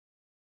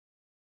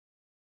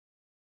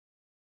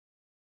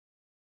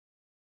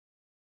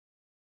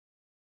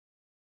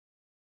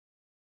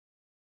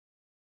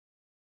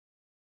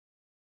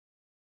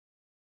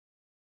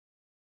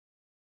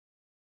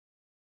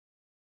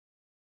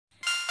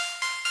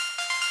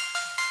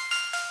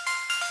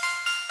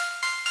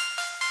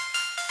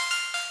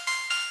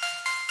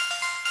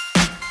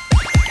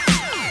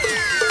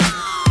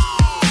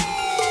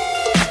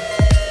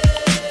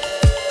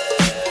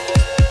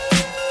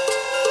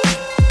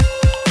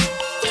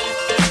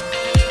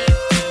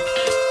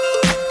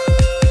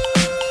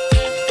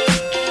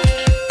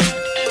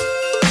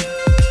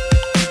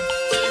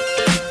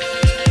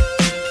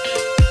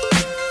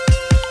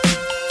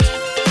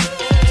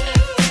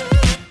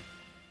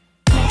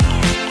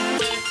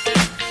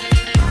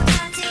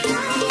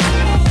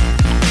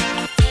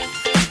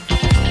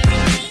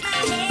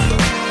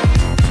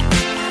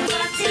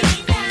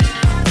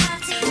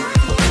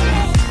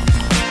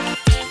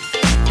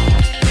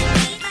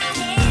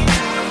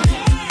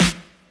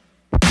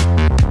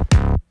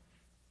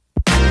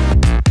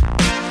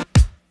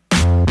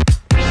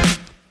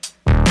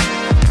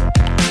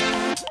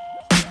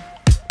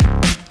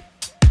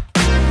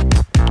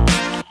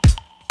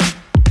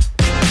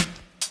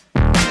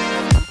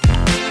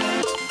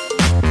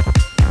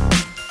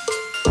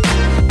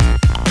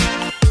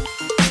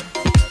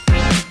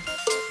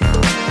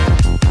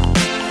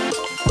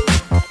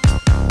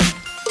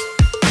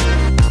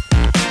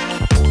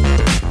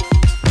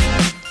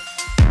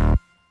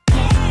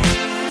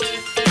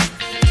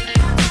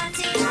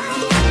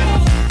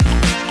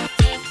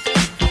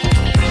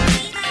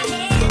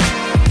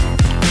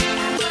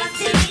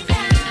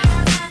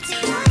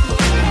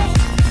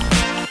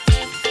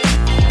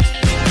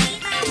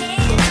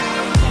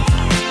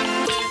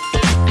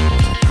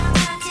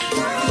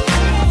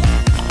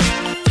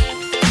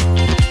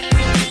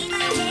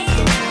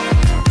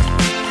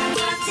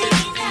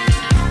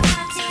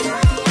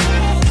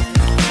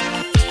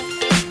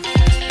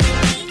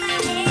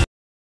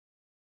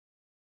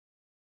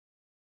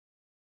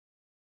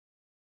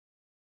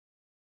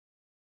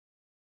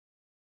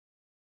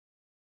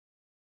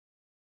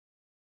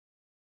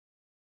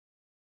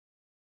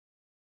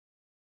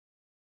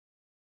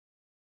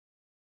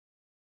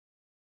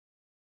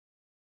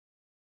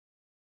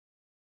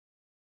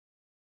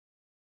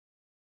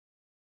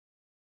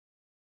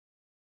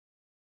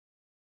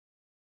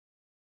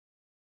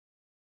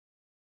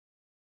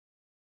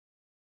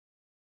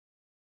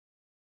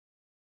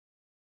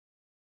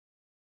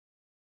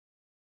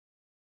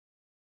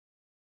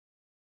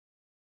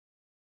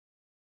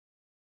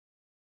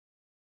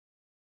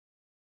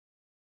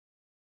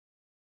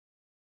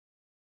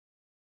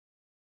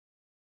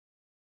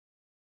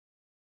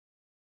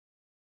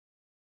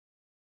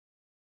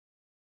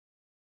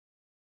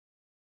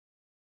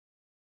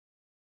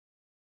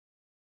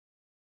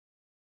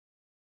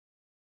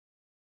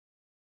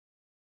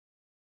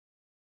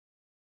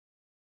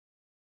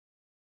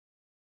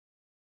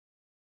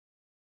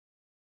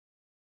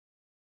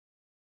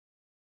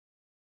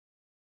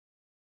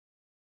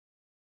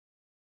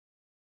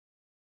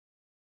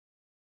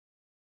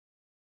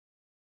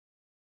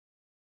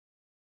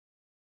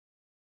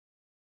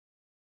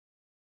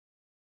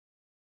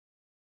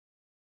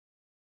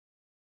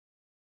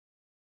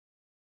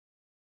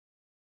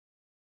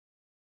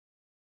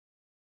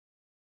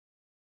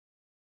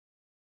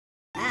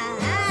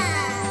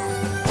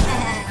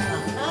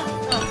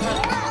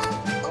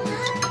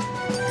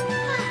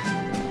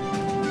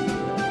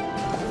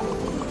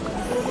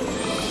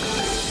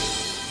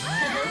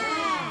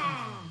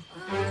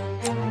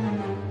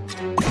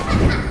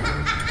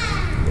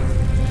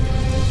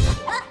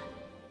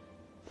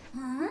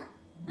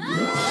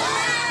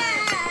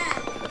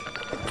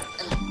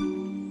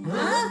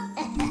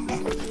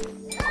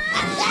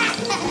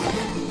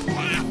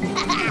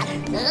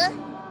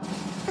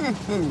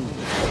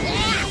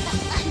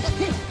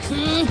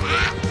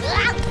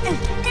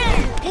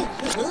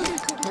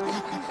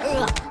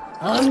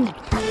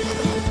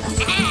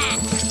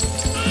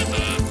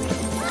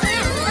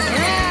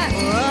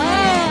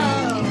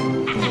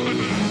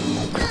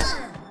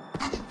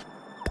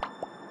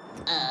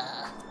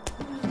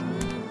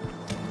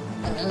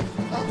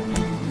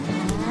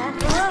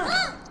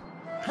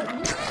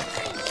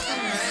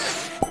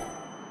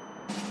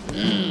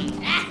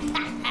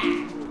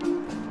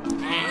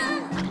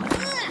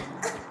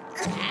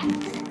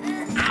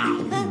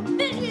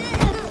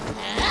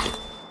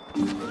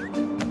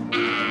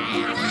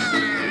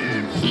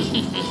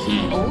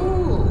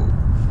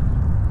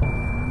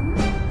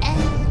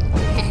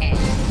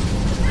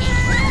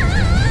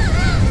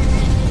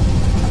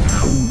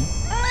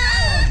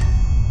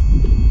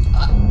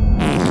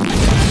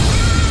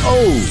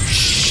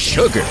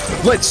Sugar.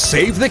 Let's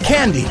save the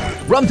candy.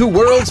 Run through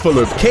worlds full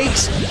of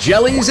cakes,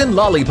 jellies, and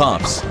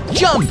lollipops.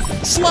 Jump,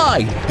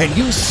 slide, and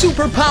use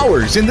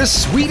superpowers in the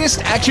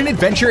sweetest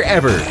action-adventure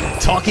ever.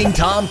 Talking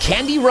Tom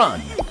Candy Run.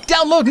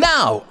 Download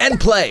now and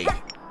play.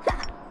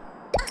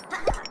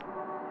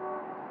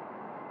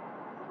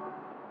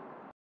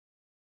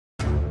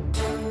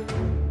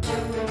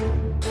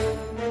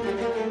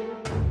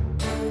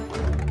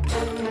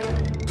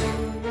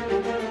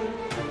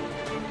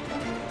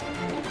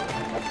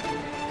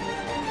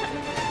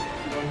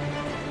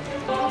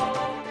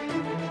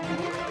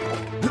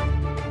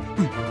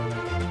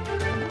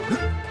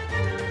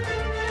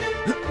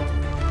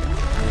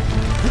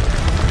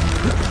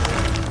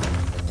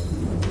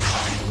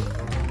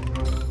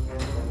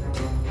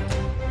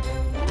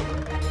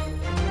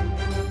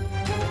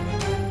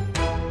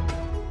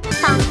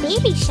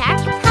 Baby Shark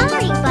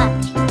coloring book.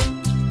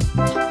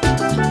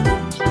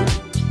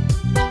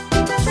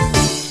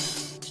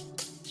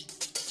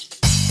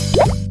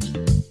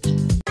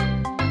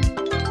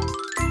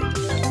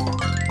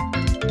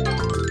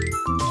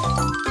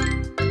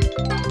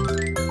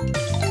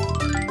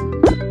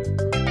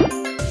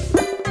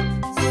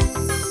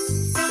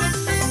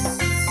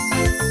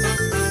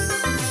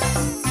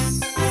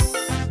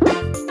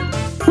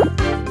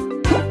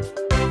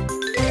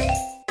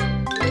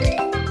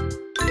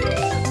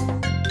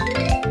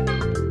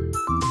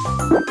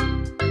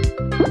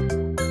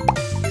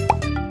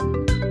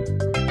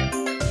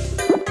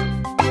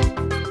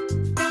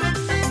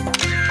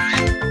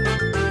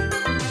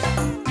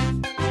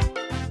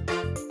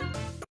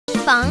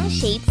 Pinkfong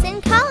shapes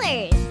and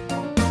colors.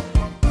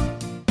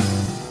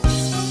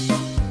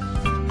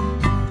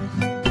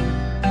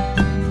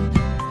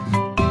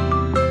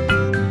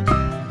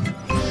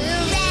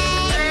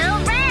 Blue,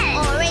 red,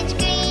 orange,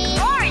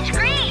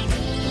 green.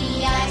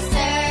 We are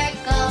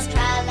circles,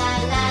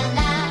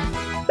 tra-la-la-la.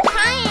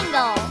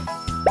 Triangle,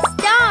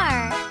 star.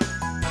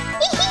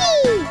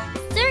 Hee-hee.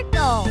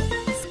 Circle,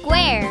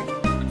 square,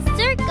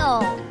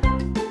 circle.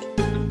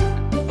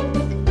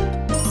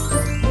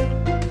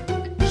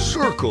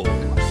 Circle,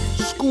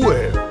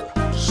 square,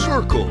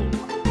 circle,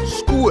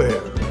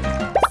 square.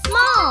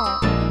 Small,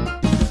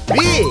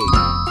 Big,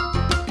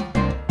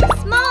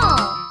 small,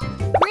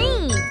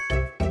 green,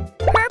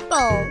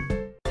 purple,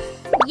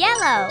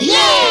 yellow.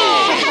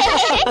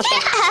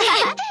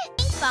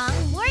 Pinkfong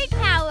word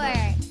power.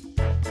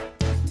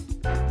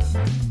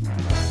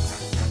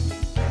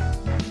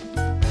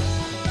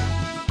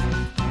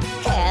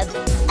 Head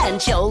and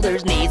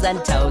shoulders, knees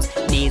and toes,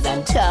 knees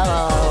and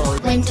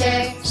toes.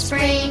 Winter,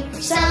 spring,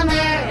 summer,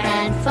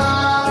 and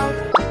fall.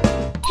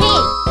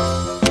 Hey!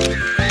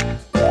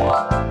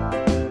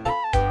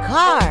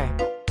 Car.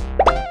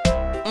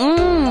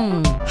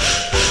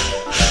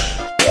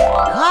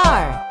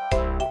 Car.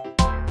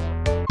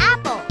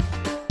 Apple,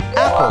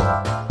 apple,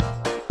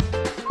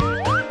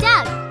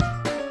 duck,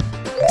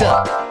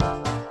 duck,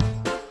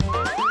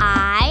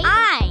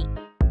 I,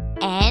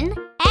 N,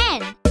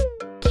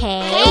 K.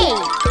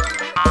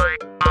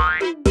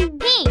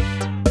 Pink.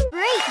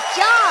 Great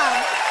job!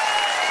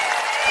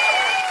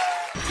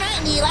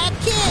 Tiny Lab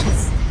Kids.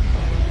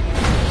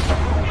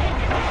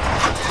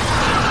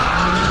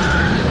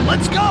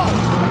 let's go!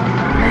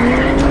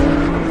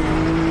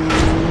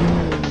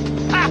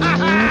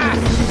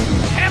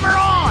 Hammer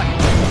on!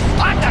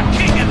 I'm the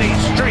king of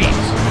these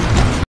streets!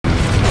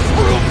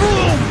 Vroom,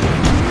 vroom!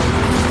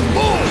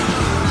 Boom!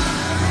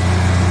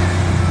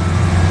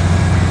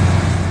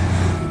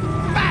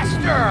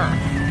 Faster!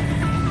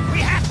 We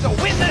have to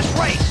win this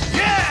race!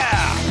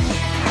 Yeah!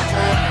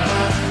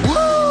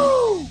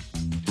 Woo!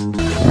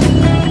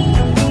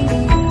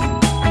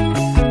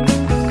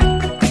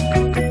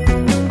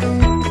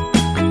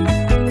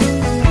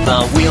 The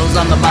wheels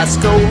on the bus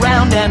go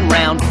round and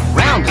round,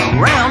 round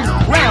and round,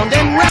 round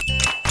and round.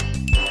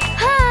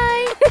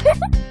 Hi!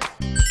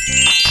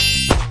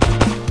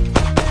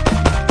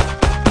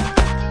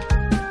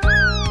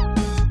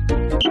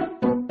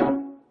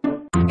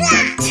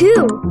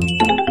 2.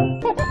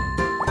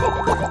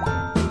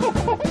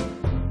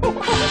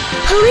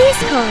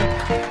 Police car.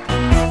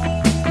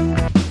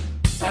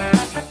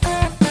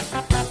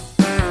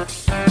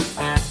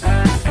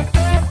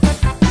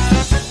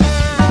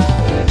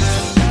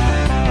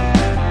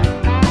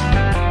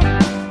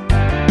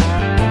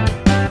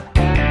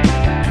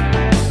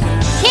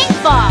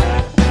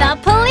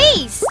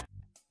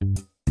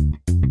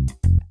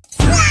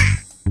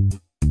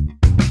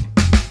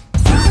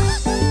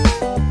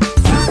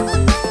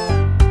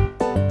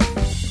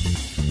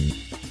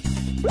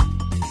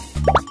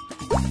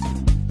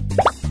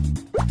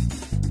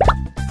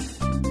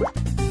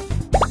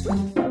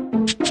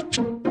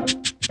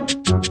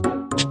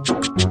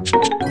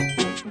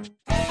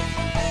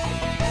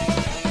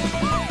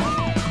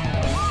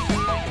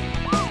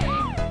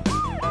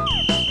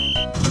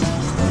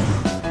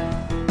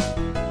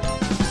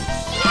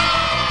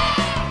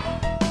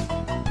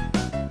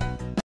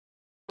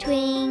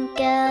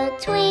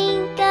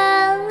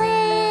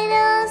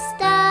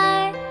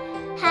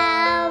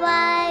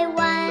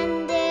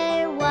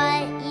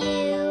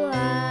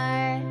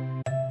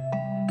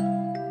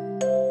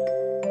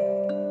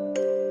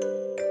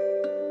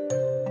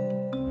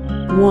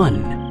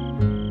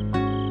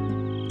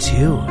 1,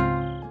 2,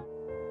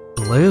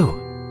 blue,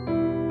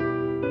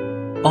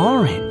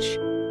 orange.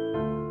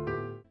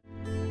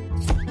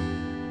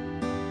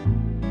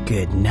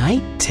 Good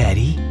night,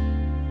 Teddy.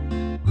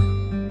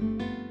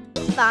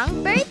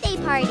 Pinkfong birthday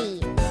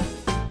party.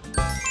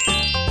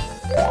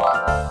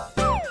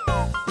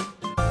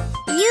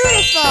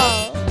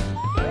 Beautiful.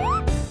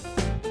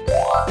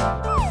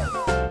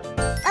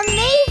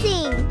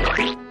 Amazing.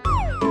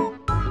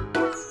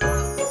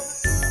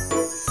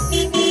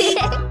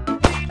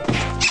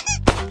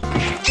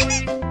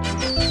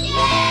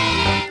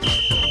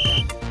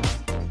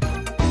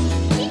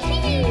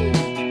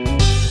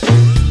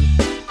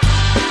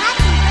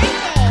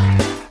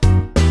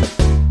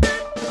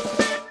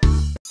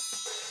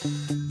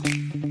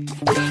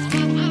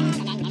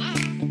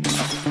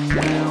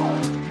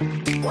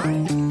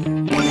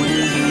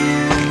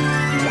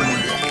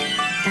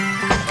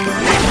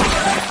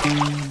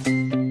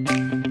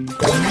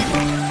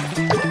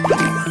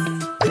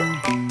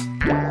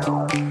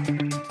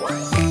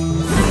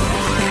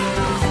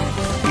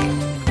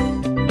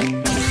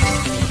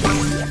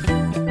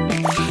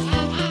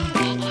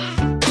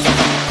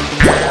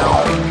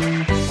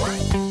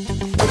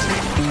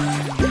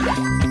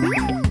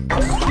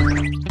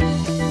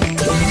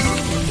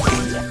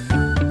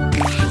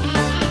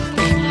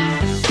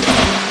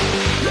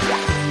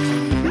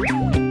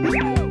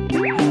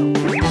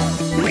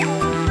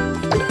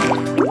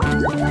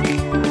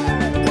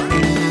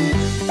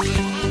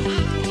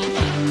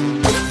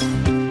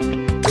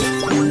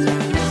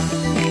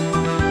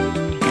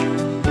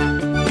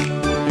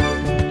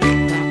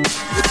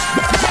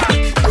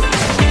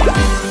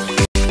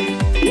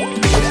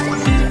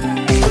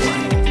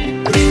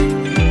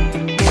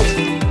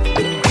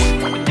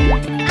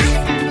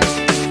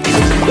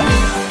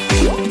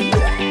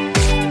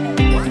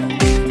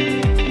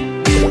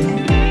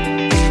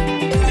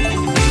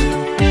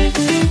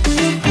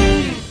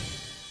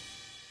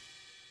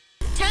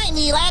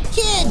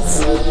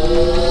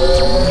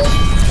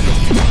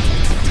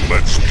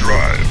 Let's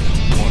drive.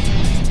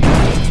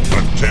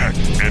 Attack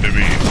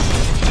enemies.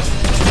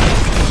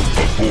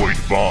 Avoid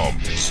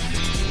bombs.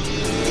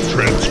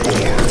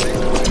 Transform.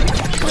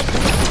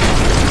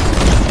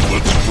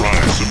 Let's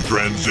fry some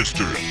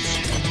transistors.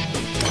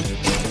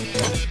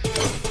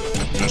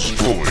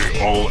 Destroy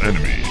all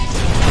enemies.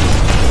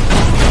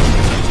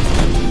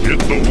 Hit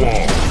the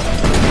wall.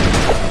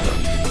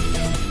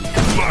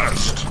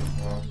 Blast.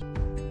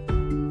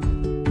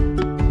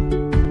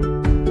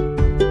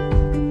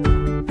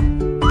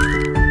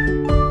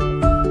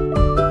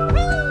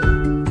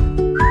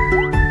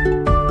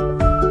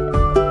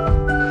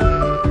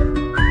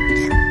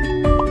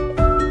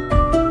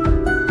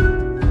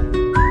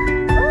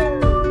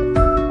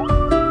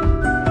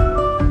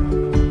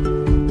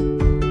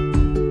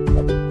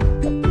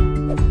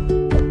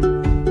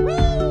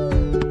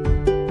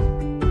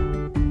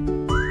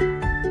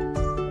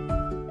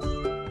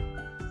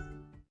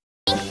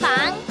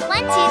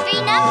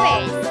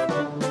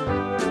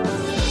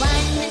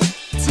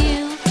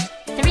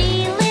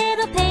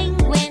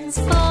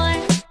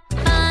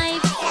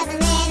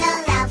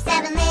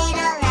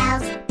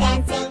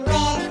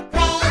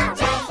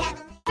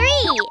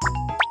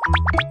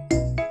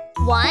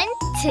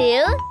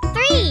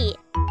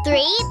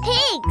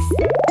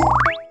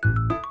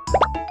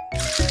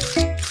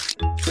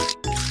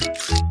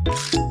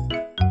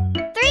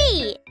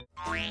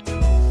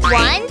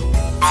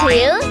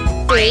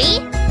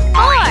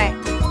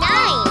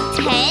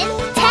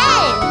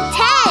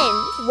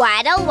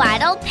 Waddle,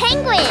 waddle,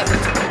 penguin.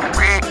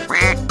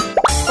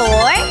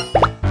 4,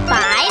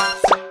 5,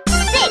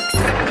 6.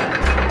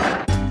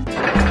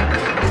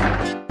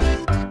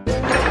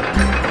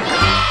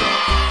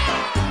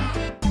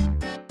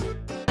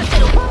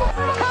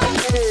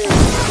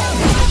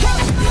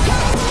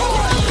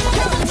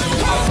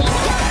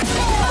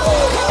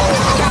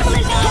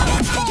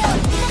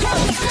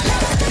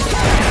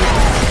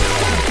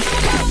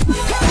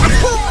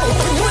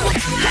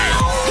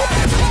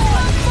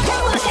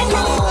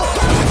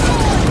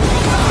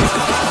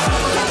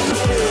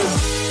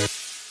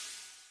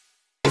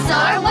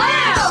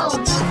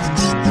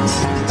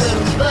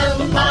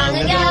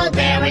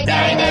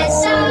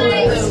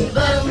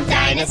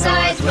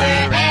 Dinosaurs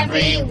were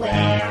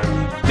everywhere.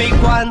 Big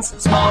ones,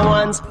 small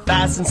ones,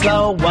 fast and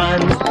slow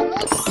ones.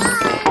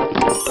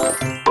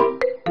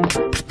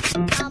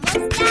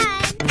 Almost done.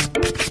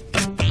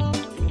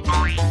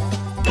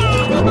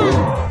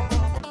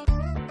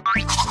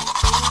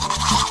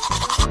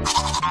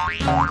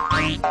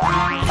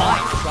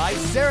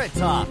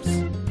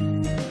 Triceratops.